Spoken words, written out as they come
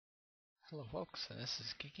Hello folks, this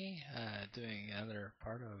is Kiki, doing another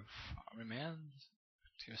part of Remand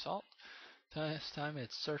to Assault. This time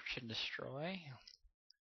it's Search and Destroy.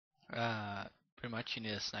 Pretty much you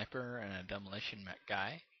need a sniper and a demolition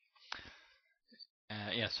guy.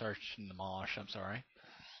 Yeah, Search and Demolish, I'm sorry.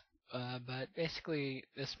 But basically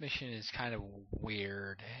this mission is kind of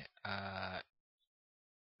weird.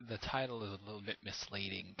 The title is a little bit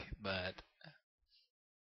misleading, but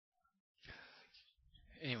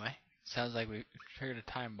anyway. Sounds like we triggered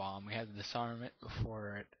a time bomb. We have to disarm it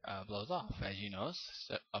before it blows off. As you notice,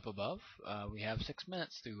 up above, we have 6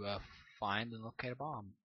 minutes to find and locate a bomb.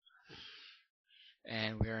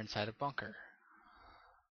 And we are inside a bunker.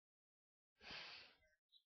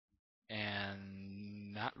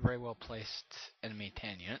 And not very well placed enemy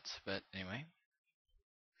tan units, but anyway.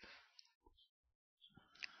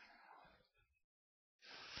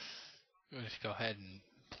 We'll just go ahead and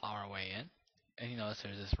plow our way in. And you notice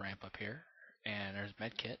there's this ramp up here. And there's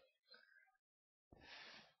medkit.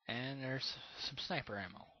 And there's some sniper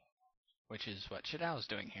ammo, which is what Shadow's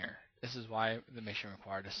doing here. This is why the mission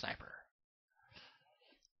required a sniper.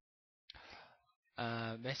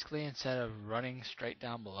 Basically, instead of running straight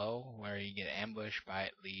down below, where you get ambushed by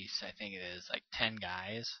at least, I think it is like 10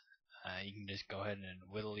 guys, you can just go ahead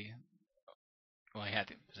and whittle you. Well, you have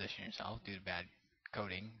to position yourself due to bad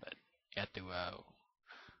coding, but you have to,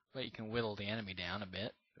 but you can whittle the enemy down a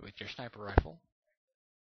bit with your sniper rifle.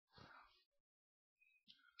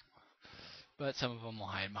 But some of them will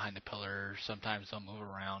hide behind the pillars. Sometimes they'll move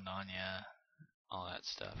around on you, all that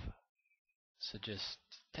stuff. So just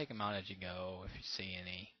take them out as you go if you see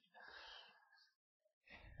any.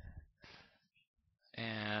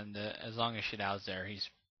 And as long as Shadow's there, he's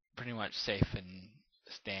pretty much safe and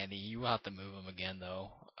standy. You will have to move him again,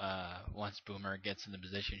 though, once Boomer gets in the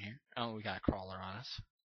position here. Oh, we got a crawler on us.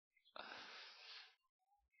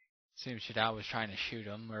 Seems Shadow was trying to shoot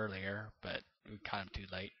him earlier, but we caught him too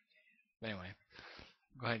late. But anyway,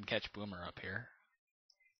 go ahead and catch Boomer up here.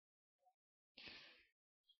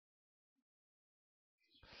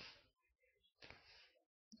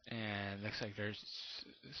 And looks like there's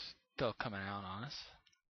still coming out on us.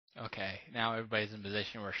 Okay, now everybody's in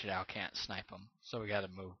position where Shadow can't snipe them, so we gotta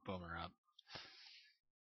move Boomer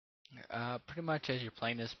up. Pretty much as you're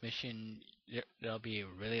playing this mission, there'll be a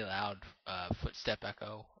really loud footstep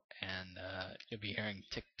echo, and you'll be hearing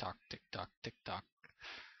tick tock, tick tock, tick tock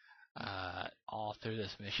all through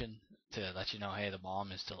this mission to let you know, hey, the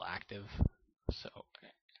bomb is still active. So,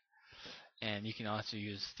 and you can also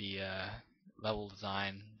use the level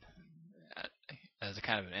design as a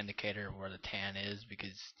kind of an indicator of where the tan is,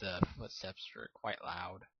 because the footsteps are quite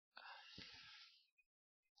loud.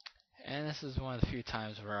 And this is one of the few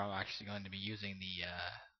times where I'm actually going to be using the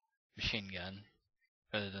machine gun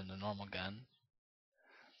rather than the normal gun.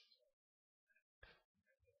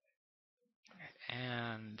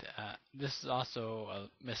 And this is also a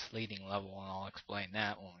misleading level, and I'll explain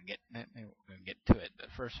that when we get to it. But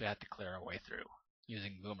first we have to clear our way through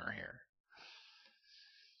using Boomer here.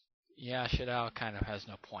 Yeah, Shadow kind of has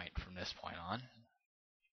no point from this point on.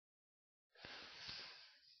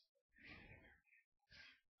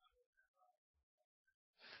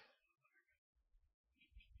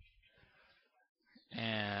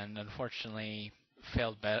 And unfortunately,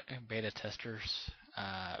 failed beta testers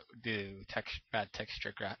due to bad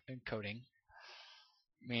texture coding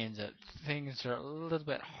means that things are a little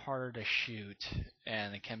bit harder to shoot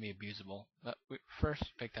and it can be abusable. But we first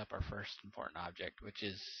picked up our first important object, which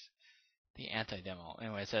is the anti-demo.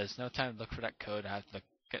 Anyway, it says no time to look for that code. I have to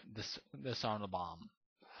get this on the bomb.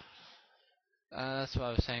 That's what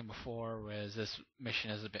I was saying before, was this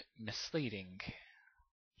mission is a bit misleading,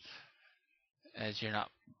 as you're not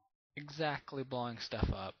exactly blowing stuff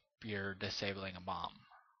up, you're disabling a bomb.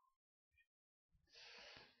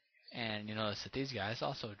 And you notice that these guys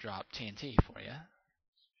also drop TNT for you.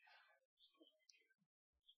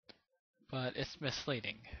 But it's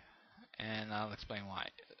misleading, and I'll explain why.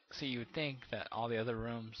 See, you would think that all the other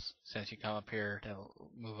rooms, since you come up here to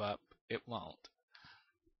move up, it won't.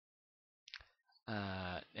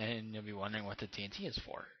 And you'll be wondering what the TNT is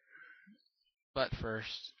for. But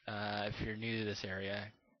first, if you're new to this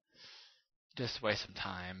area, just waste some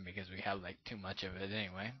time because we have like too much of it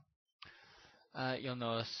anyway. You'll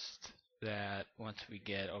notice that once we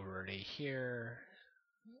get over to here,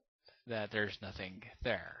 that there's nothing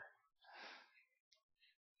there.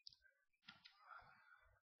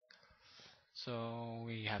 So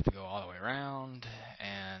we have to go all the way around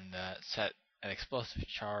and set an explosive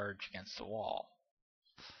charge against the wall.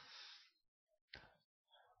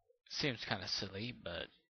 Seems kind of silly, but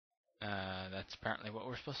that's apparently what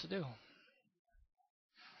we're supposed to do.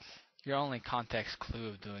 Your only context clue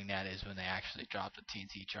of doing that is when they actually drop the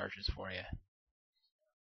TNT charges for you.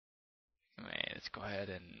 Anyway, let's go ahead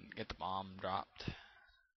and get the bomb dropped.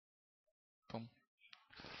 Boom.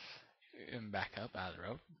 And back up out of the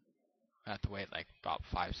road. I have to wait like about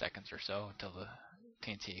 5 seconds or so until the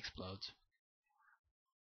TNT explodes.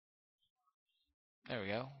 There we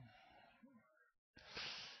go.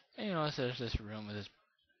 And you notice there's this room with this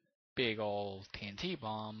big old TNT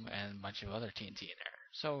bomb and a bunch of other TNT in there.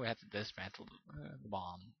 So we have to dismantle the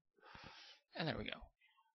bomb. And there we go.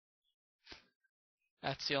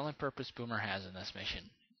 That's the only purpose Boomer has in this mission.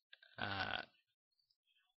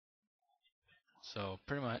 So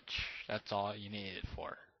pretty much that's all you need it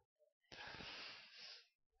for.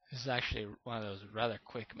 This is actually one of those rather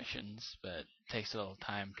quick missions, but it takes a little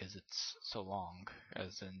time because it's so long,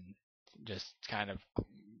 as in just kind of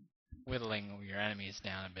whittling your enemies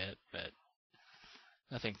down a bit, but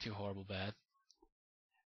nothing too horrible bad.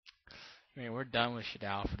 I mean, we're done with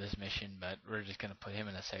Shadao for this mission, but we're just going to put him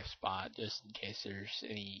in a safe spot just in case there's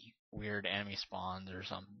any weird enemy spawns or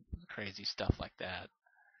some crazy stuff like that.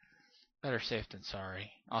 Better safe than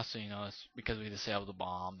sorry. Also, you know, it's because we disabled the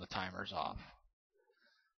bomb, the timer's off.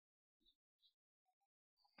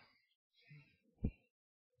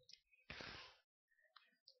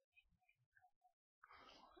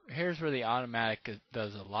 Here's where the automatic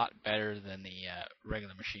does a lot better than the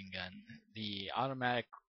regular machine gun. The automatic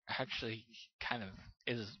actually kind of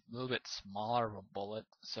is a little bit smaller of a bullet,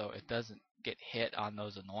 so it doesn't get hit on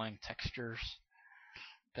those annoying textures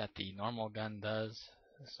that the normal gun does.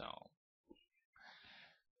 So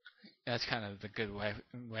that's kind of the good way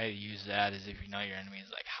to use that, is if you know your enemy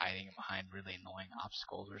is like hiding behind really annoying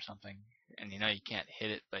obstacles or something, and you know you can't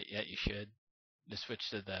hit it, but yet you should. Just switch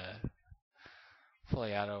to the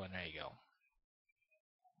fully auto, and there you go.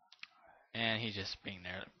 And he's just being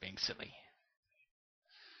there, being silly.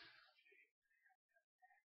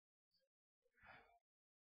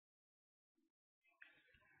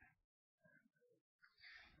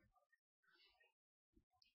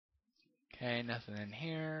 Okay, nothing in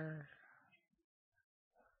here.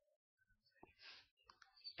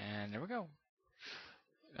 And there we go.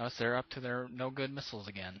 Notice they're up to their no good missiles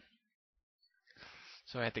again.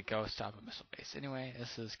 So I had to go stop a missile base. Anyway,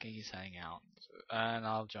 this is Kinky signing out. And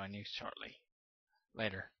I'll join you shortly.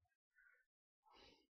 Later.